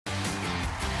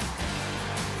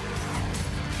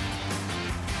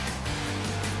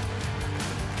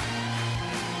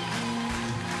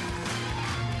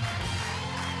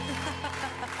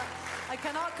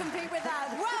cannot compete with that.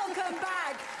 Welcome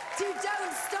back to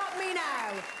Don't Stop Me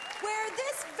Now, where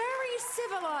this very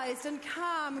civilized and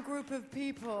calm group of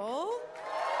people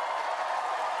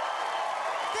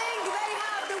think they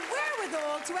have the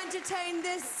wherewithal to entertain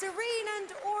this serene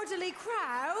and orderly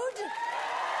crowd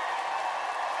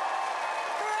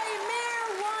for a mere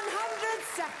 100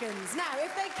 seconds. Now,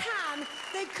 if they can,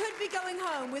 they could be going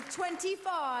home with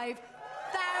 £25,000.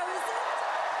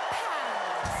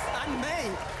 And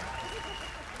me.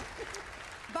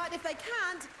 But if they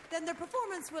can't, then their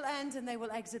performance will end and they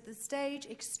will exit the stage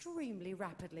extremely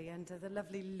rapidly. And the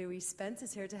lovely Louis Spence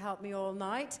is here to help me all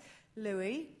night.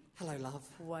 Louis. Hello, love.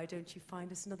 Why don't you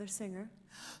find us another singer?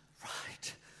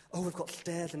 Right. Oh, we've got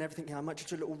stairs and everything. Yeah, I might just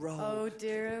do a little roll. Oh,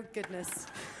 dear, oh, goodness.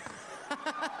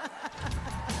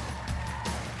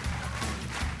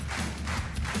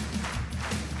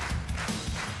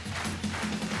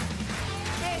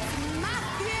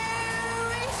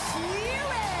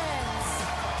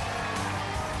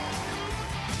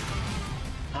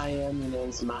 Hi, my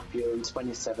name's Matthew. I'm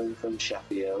 27 from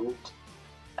Sheffield.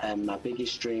 My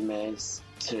biggest dream is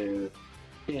to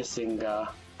be a singer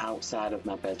outside of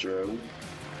my bedroom.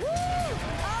 Woo! Oh,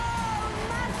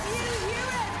 Matthew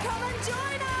Hewitt, come and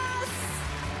join us!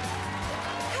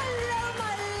 Hello,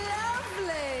 my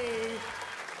lovely.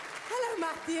 Hello,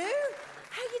 Matthew.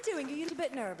 How are you doing? Are you a little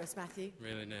bit nervous, Matthew?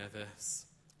 Really nervous.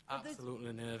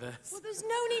 Absolutely nervous. Well, there's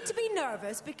no need to be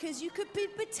nervous because you could be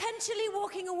potentially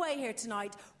walking away here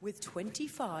tonight with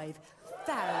 £25,000.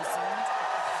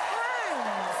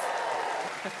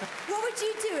 What would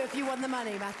you do if you won the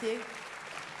money, Matthew?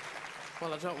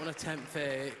 Well, I don't want to tempt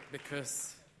fate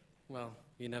because, well,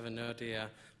 you never know, do you?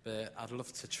 But I'd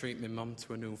love to treat my mum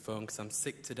to a new phone because I'm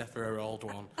sick to death of her old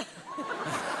one.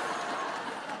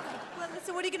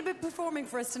 So what are you going to be performing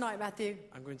for us tonight, Matthew?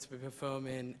 I'm going to be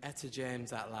performing Etta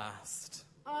James At Last.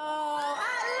 Oh,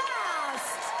 At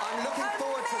Last! I'm looking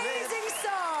forward to this. Amazing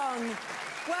song!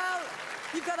 Well,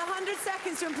 you've got 100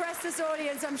 seconds to impress this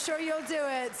audience. I'm sure you'll do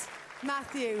it.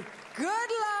 Matthew, good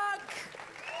luck!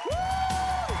 Woo!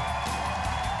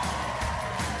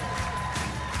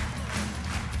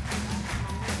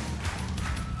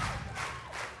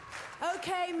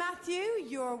 Okay, Matthew,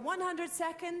 your 100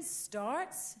 seconds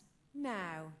starts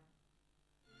now.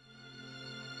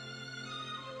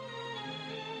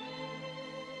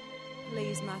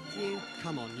 Please, Matthew.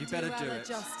 Come on, you better do it.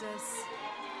 Justice.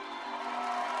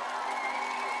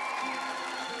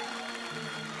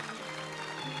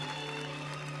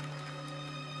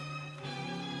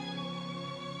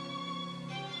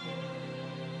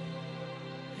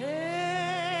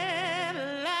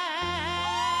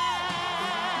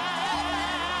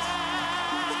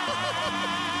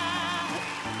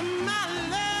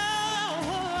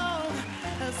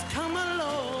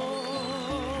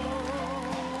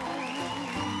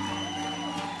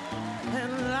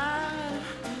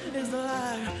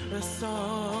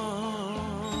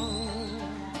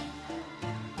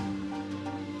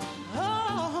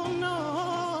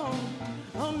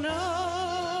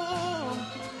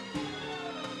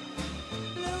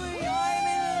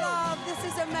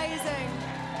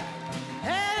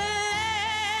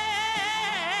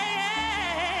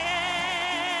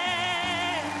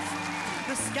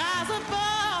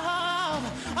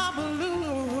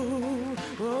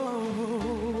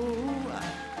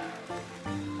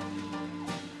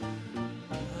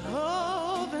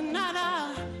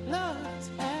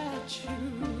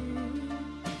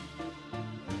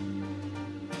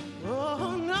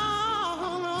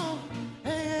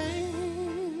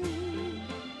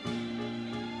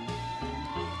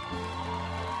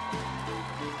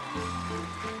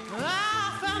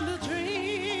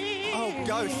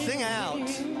 Go, sing out.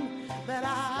 That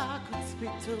I could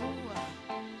speak to,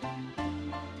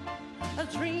 a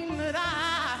dream that I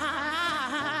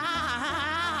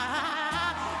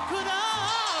could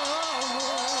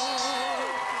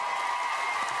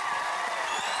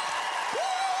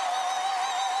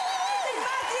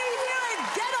Matthew Hewitt,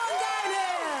 get on down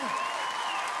here.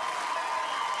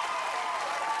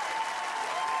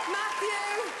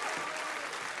 Matthew,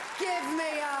 give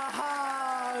me a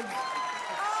hug.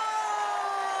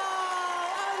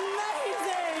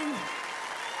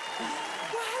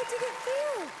 How did it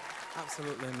feel?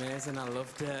 Absolutely amazing. I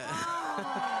loved it. I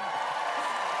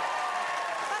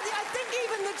think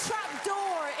even the trap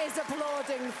door is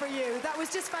applauding for you. That was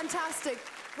just fantastic.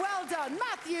 Well done.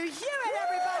 Matthew Hewitt,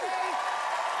 everybody.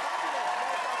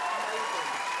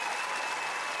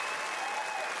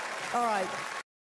 All right.